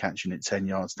 He was catching it 10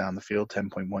 yards down the field,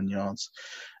 10.1 yards.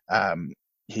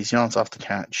 His yards after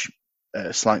catch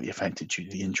slightly affected due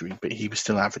to the injury, but he was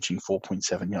still averaging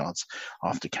 4.7 yards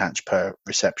after catch per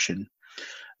reception.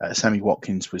 Sammy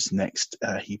Watkins was next.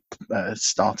 He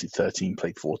started 13,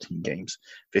 played 14 games,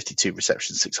 52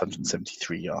 receptions,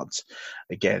 673 yards.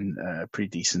 Again, pretty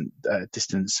decent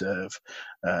distance of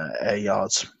air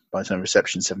yards by time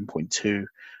reception, 7.2,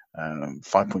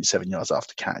 5.7 yards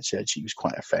after catch. He was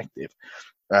quite effective.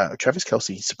 Travis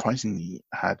Kelce surprisingly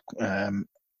had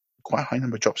quite a high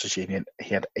number of drops this year.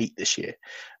 He had 8 this year,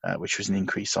 which was an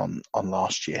increase on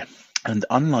last year. And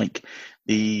unlike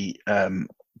the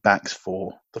backs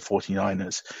for the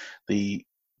 49ers, the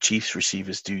Chiefs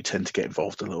receivers do tend to get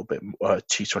involved a little bit.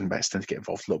 Chiefs running backs tend to get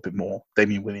involved a little bit more.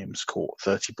 Damian Williams caught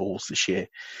 30 balls this year.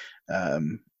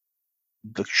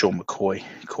 Sean McCoy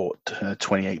caught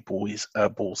 28 balls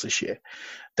this year.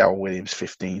 Darrell Williams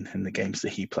 15 in the games that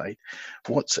he played.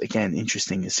 What's again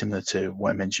interesting is similar to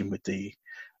what I mentioned with the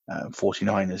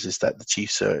 49ers, is that the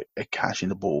Chiefs are catching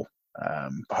the ball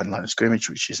behind the line of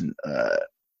scrimmage, which isn't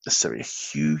necessarily a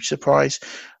huge surprise,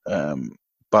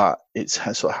 but it's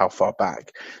sort of how far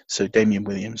back. So Damian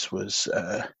Williams was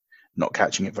not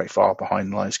catching it very far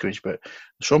behind the line of scrimmage. But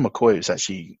Sean McCoy was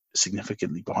actually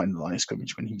significantly behind the line of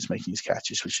scrimmage when he was making his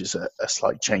catches, which is a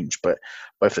slight change. But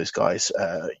both those guys,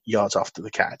 yards after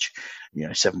the catch,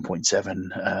 7.7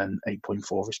 and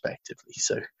 8.4 respectively.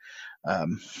 So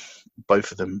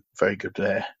both of them very good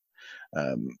there,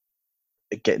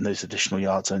 getting those additional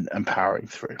yards and powering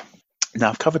through. Now,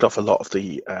 I've covered off a lot of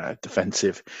the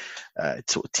defensive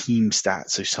sort of team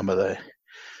stats. So some of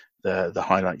the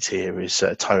highlights here is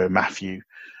Tyrann Mathieu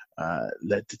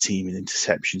led the team in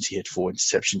interceptions. He had 4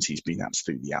 interceptions. He's been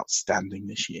absolutely outstanding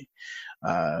this year.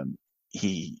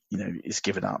 He, is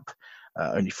given up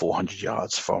only 400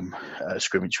 yards from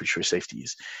scrimmage, which for a safety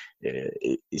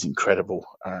is incredible.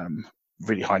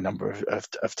 Really high number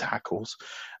of tackles,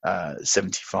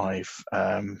 75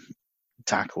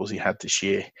 tackles he had this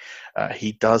year.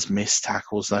 He does miss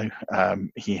tackles though.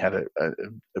 He had a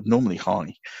abnormally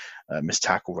high missed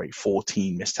tackle rate,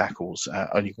 14 missed tackles.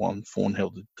 Only one,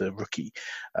 Thornhill, the rookie,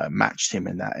 matched him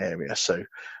in that area. So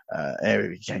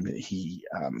area of the game that he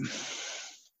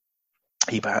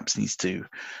perhaps needs to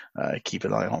keep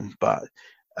an eye on. But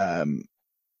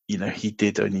he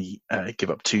did only give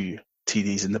up 2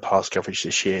 TDs in the pass coverage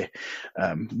this year.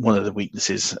 One of the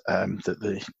weaknesses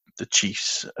that the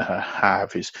Chiefs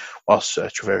have is, whilst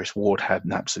Travarius Ward had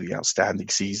an absolutely outstanding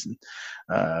season,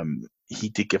 he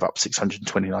did give up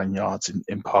 629 yards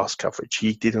in pass coverage.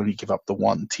 He did only give up the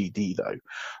 1 TD though,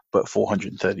 but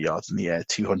 430 yards in the air,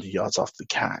 200 yards after the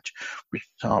catch.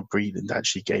 Richard Breeland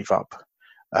actually gave up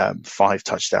 5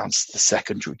 touchdowns to the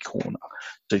secondary corner.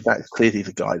 So that's clearly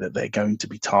the guy that they're going to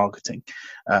be targeting.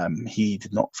 He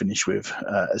did not finish with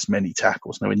as many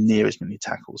tackles, nowhere near as many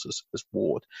tackles as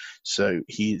Ward. So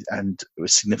it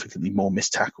was significantly more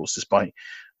missed tackles despite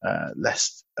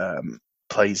less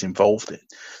plays involved in.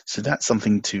 So that's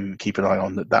something to keep an eye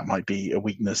on, that might be a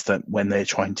weakness, that when they're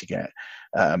trying to get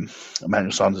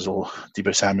Emmanuel Sanders or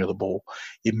Deebo Samuel the ball,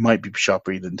 it might be Rashard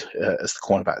Breeland as the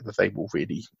cornerback that they will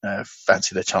really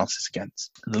fancy their chances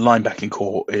against. The linebacking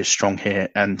core is strong here,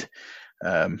 and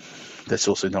let's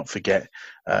also not forget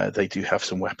they do have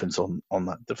some weapons on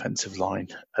that defensive line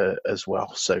as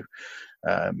well. So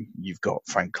you've got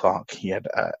Frank Clark. He had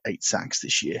 8 sacks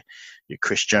this year. You have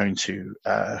Chris Jones, who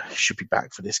should be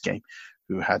back for this game,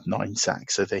 who had 9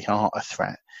 sacks. So they are a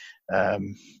threat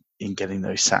in getting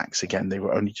those sacks. Again, they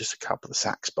were only just a couple of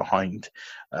sacks behind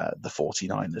the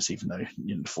 49ers, even though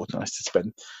the 49ers did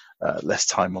spend less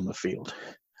time on the field.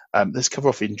 Let's cover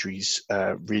off injuries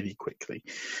really quickly.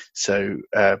 So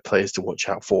players to watch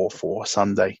out for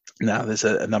Sunday. Now, there's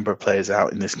a number of players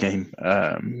out in this game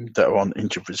that are on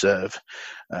injured reserve.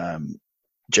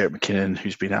 Jerick McKinnon,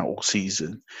 who's been out all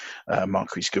season.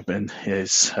 Marquise Goodman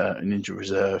is an injured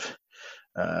reserve.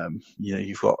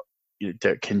 You've got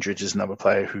Derek Kindred is another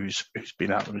player who's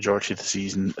been out the majority of the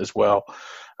season as well.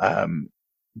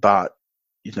 But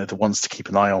the ones to keep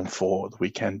an eye on for the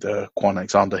weekend, Quan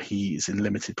Alexander, he is in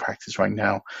limited practice right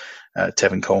now.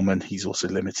 Tevin Coleman, he's also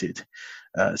limited.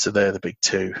 So they're the big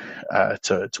 2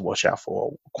 to watch out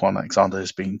for. Quan Alexander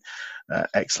has been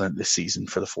excellent this season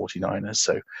for the 49ers.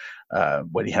 So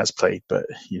when he has played, but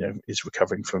is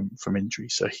recovering from injury.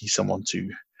 So he's someone to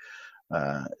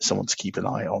keep an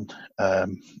eye on,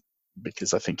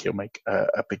 because I think he'll make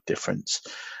a big difference.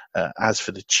 As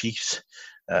for the Chiefs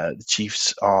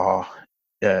are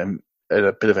in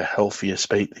a bit of a healthier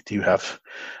spate. They do have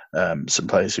some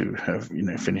players who have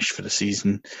finished for the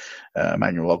season.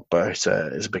 Emmanuel Ogbah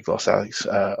is a big loss. Alex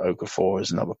Okafor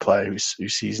is another player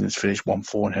whose season is finished. Juan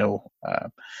Thornhill,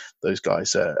 those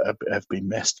guys have been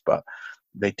missed, but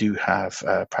they do have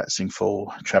practicing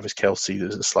full. Travis Kelce,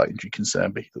 there's a slight injury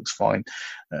concern, but he looks fine.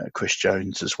 Chris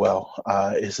Jones as well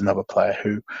is another player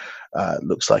who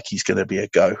looks like he's going to be a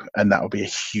go, and that will be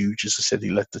a huge, as I said,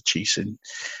 he led the Chiefs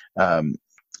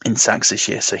in sacks this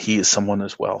year, so he is someone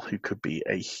as well who could be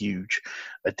a huge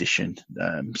addition.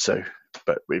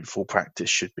 But in full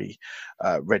practice should be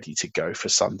ready to go for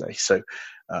Sunday. So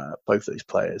both those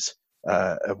players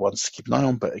are ones to keep an eye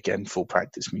on, but again, full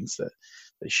practice means that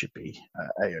they should be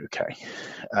A-OK.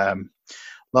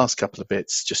 Last couple of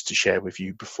bits just to share with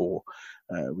you before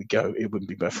we go. It wouldn't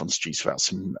be Murph on the Streets without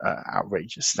some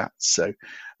outrageous stats. So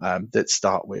let's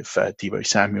start with Deebo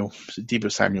Samuel. So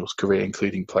Deebo Samuel's career,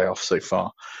 including playoffs so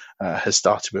far, has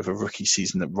started with a rookie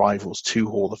season that rivals 2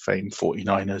 Hall of Fame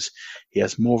 49ers. He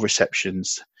has more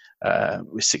receptions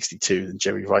with 62 than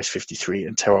Jerry Rice 53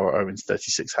 and Terrell Owens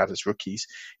 36 had as rookies.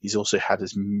 He's also had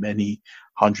as many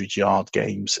 100-yard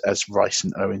games as Rice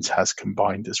and Owens has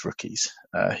combined as rookies.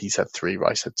 He's had 3,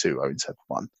 Rice had 2, Owens had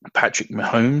 1. Patrick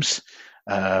Mahomes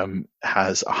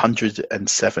has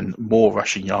 107 more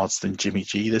rushing yards than Jimmy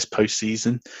G this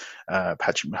postseason.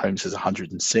 Patrick Mahomes has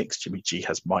 106. Jimmy G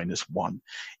has -1.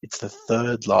 It's the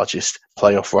third largest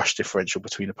playoff rush differential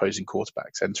between opposing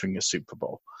quarterbacks entering a Super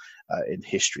Bowl in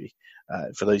history.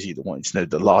 For those of you that wanted to know,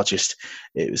 the largest,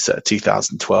 it was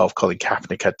 2012. Colin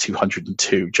Kaepernick had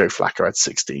 202. Joe Flacco had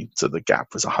 16. So the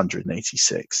gap was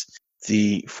 186.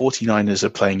 The 49ers are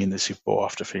playing in the Super Bowl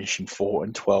after finishing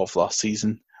 4-12 last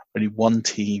season. Only one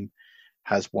team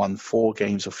has won 4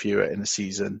 games or fewer in a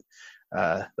season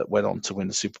that went on to win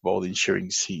the Super Bowl the ensuing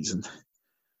season.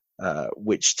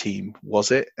 Which team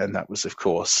was it? And that was, of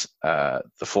course,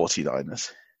 the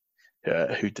 49ers,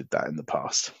 who did that in the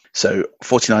past. So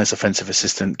 49ers offensive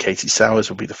assistant Katie Sowers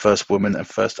will be the first woman and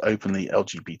first openly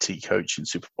LGBT coach in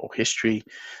Super Bowl history.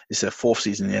 It's her 4th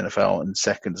season in the NFL and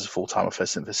 2nd as a full-time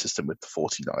offensive assistant with the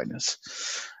 49ers.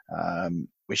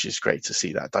 Which is great to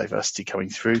see that diversity coming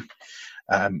through.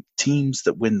 Teams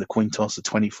that win the coin toss are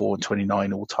 24 and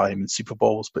 29 all time in Super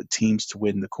Bowls, but teams to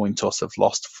win the coin toss have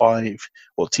lost 5.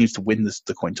 Well, teams to win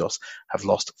the coin toss have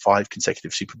lost 5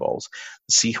 consecutive Super Bowls.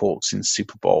 The Seahawks in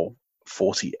Super Bowl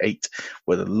 48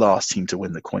 were the last team to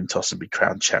win the coin toss and be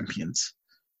crowned champions.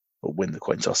 Or win the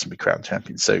coin toss and be crowned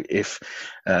champions. So if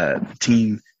the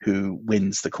team who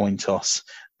wins the coin toss,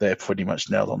 they're pretty much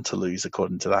nailed on to lose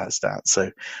according to that stat.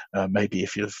 So maybe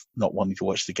if you're not wanting to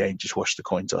watch the game, just watch the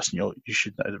coin toss and you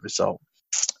should know the result.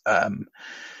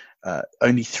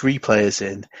 Only 3 players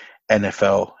in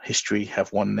NFL history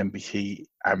have won an MVP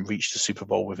and reached the Super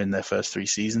Bowl within their first 3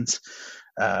 seasons.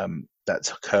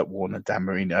 That's Kurt Warner, Dan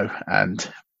Marino, and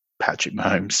Patrick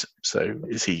Mahomes. So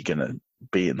is he going to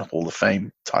be in the Hall of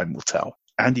Fame? Time will tell.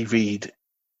 Andy Reid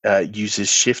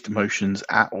uses shift motions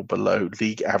at or below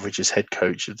league average as head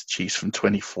coach of the Chiefs from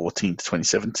 2014 to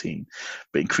 2017,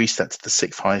 but increased that to the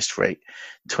 6th highest rate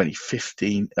in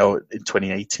 2015. In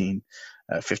 2018,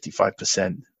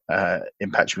 55%.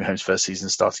 In Patrick Mahomes' first season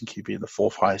starting QB, in the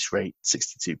 4th highest rate,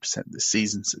 62% this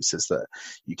season. So it says that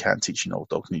you can teach an old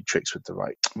dog new tricks with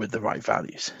the right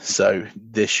values. So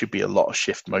there should be a lot of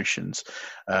shift motions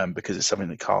because it's something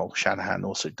that Kyle Shanahan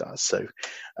also does. So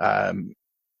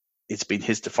it's been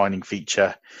his defining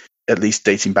feature, at least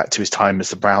dating back to his time as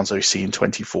the Browns OC in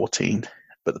 2014.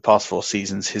 But the past 4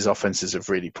 seasons, his offenses have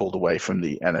really pulled away from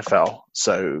the NFL.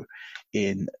 So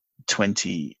in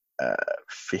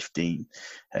 2015,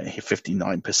 he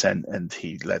 59%, and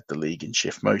he led the league in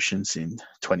shift motions. In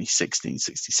 2016,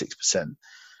 66%.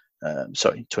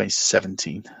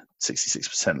 2017,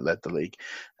 66% led the league.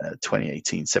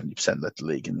 2018, 70% led the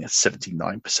league, and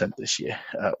 79% this year.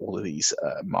 All of these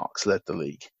marks led the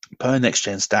league. Per Next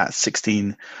Gen Stats,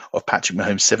 16 of Patrick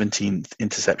Mahomes' 17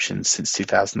 interceptions since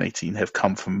 2018 have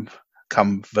come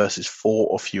versus 4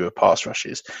 or fewer pass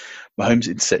rushes. Mahomes'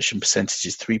 interception percentage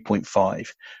is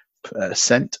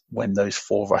 3.5% when those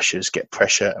 4 rushers get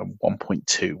pressure and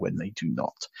 1.2 when they do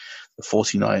not. The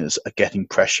 49ers are getting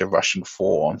pressure, rushing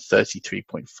 4 on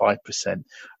 33.5%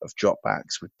 of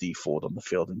dropbacks with Dee Ford on the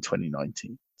field in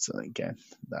 2019. So again,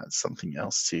 that's something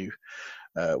else to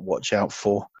watch out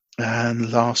for.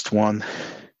 And last one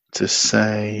to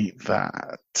say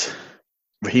that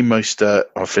Raheem Mostert,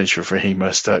 I'll finish with Raheem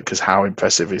Mostert because how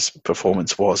impressive his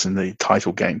performance was in the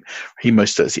title game. Raheem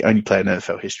Mostert is the only player in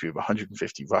NFL history with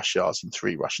 150 rush yards and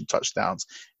 3 rushing touchdowns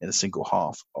in a single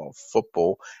half of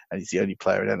football. And he's the only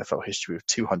player in NFL history with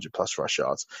 200 plus rush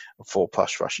yards and 4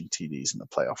 plus rushing TDs in a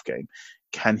playoff game.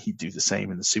 Can he do the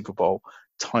same in the Super Bowl?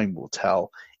 Time will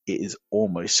tell. It is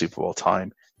almost Super Bowl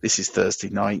time. This is Thursday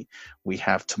night. We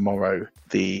have tomorrow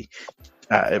the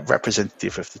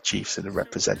representative of the Chiefs and a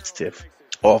representative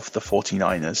of the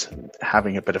 49ers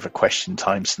having a bit of a question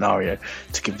time scenario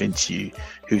to convince you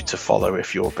who to follow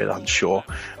if you're a bit unsure.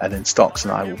 And then Stocks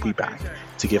and I will be back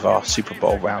to give our Super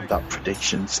Bowl roundup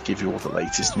predictions, give you all the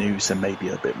latest news, and maybe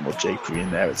a bit more japery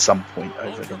in there at some point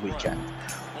over the weekend.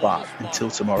 But until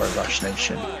tomorrow, Rush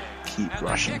Nation, keep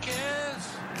rushing.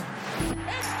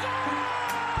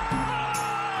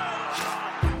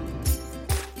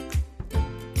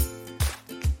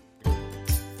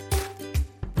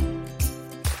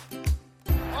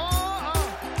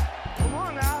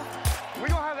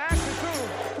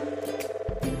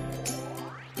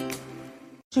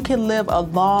 You can live a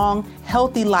long,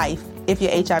 healthy life if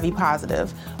you're HIV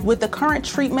positive. With the current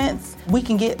treatments, we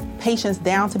can get patients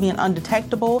down to being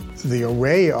undetectable. The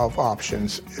array of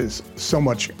options is so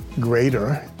much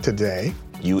greater today.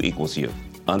 U equals U.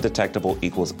 Undetectable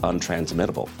equals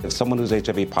untransmittable. If someone who's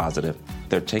HIV positive,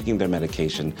 they're taking their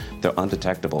medication, they're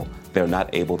undetectable, they're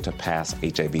not able to pass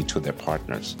HIV to their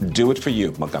partners. Do it for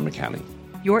you, Montgomery County.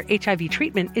 Your HIV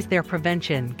treatment is their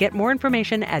prevention. Get more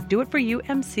information at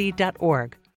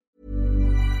doitforyoumc.org.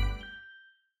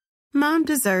 Mom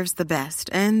deserves the best,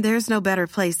 and there's no better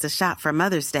place to shop for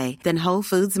Mother's Day than Whole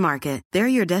Foods Market. They're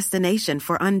your destination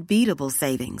for unbeatable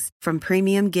savings, from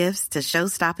premium gifts to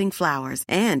show-stopping flowers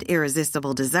and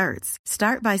irresistible desserts.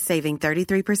 Start by saving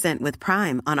 33% with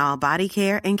Prime on all body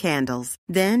care and candles.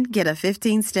 Then get a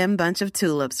 15-stem bunch of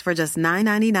tulips for just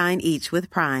 $9.99 each with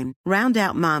Prime. Round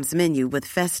out Mom's menu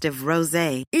with festive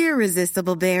rosé,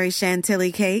 irresistible berry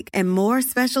chantilly cake, and more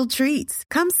special treats.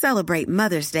 Come celebrate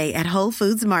Mother's Day at Whole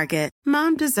Foods Market.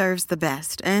 Mom deserves the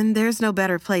best, and there's no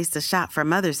better place to shop for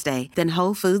Mother's Day than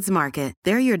Whole Foods Market.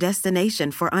 They're your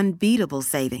destination for unbeatable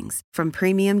savings, from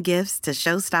premium gifts to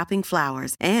show-stopping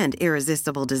flowers and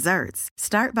irresistible desserts.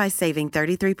 Start by saving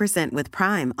 33% with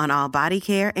Prime on all body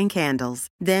care and candles.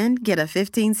 Then get a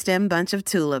 15-stem bunch of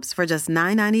tulips for just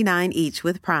 $9.99 each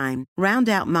with Prime. Round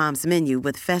out Mom's menu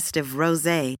with festive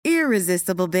rosé,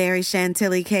 irresistible berry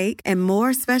chantilly cake, and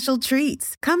more special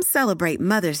treats. Come celebrate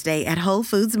Mother's Day at Whole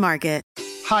Foods Market.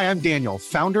 Hi, I'm Daniel,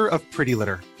 founder of Pretty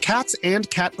Litter. Cats and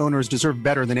cat owners deserve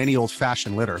better than any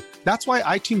old-fashioned litter. That's why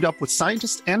I teamed up with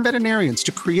scientists and veterinarians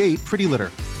to create Pretty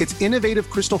Litter. Its innovative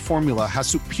crystal formula has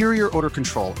superior odor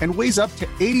control and weighs up to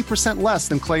 80% less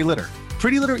than clay litter.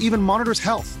 Pretty Litter even monitors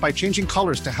health by changing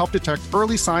colors to help detect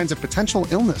early signs of potential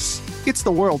illness. It's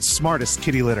the world's smartest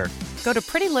kitty litter. Go to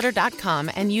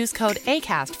prettylitter.com and use code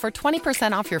ACAST for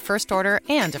 20% off your first order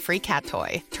and a free cat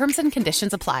toy. Terms and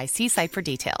conditions apply. See site for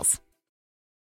details.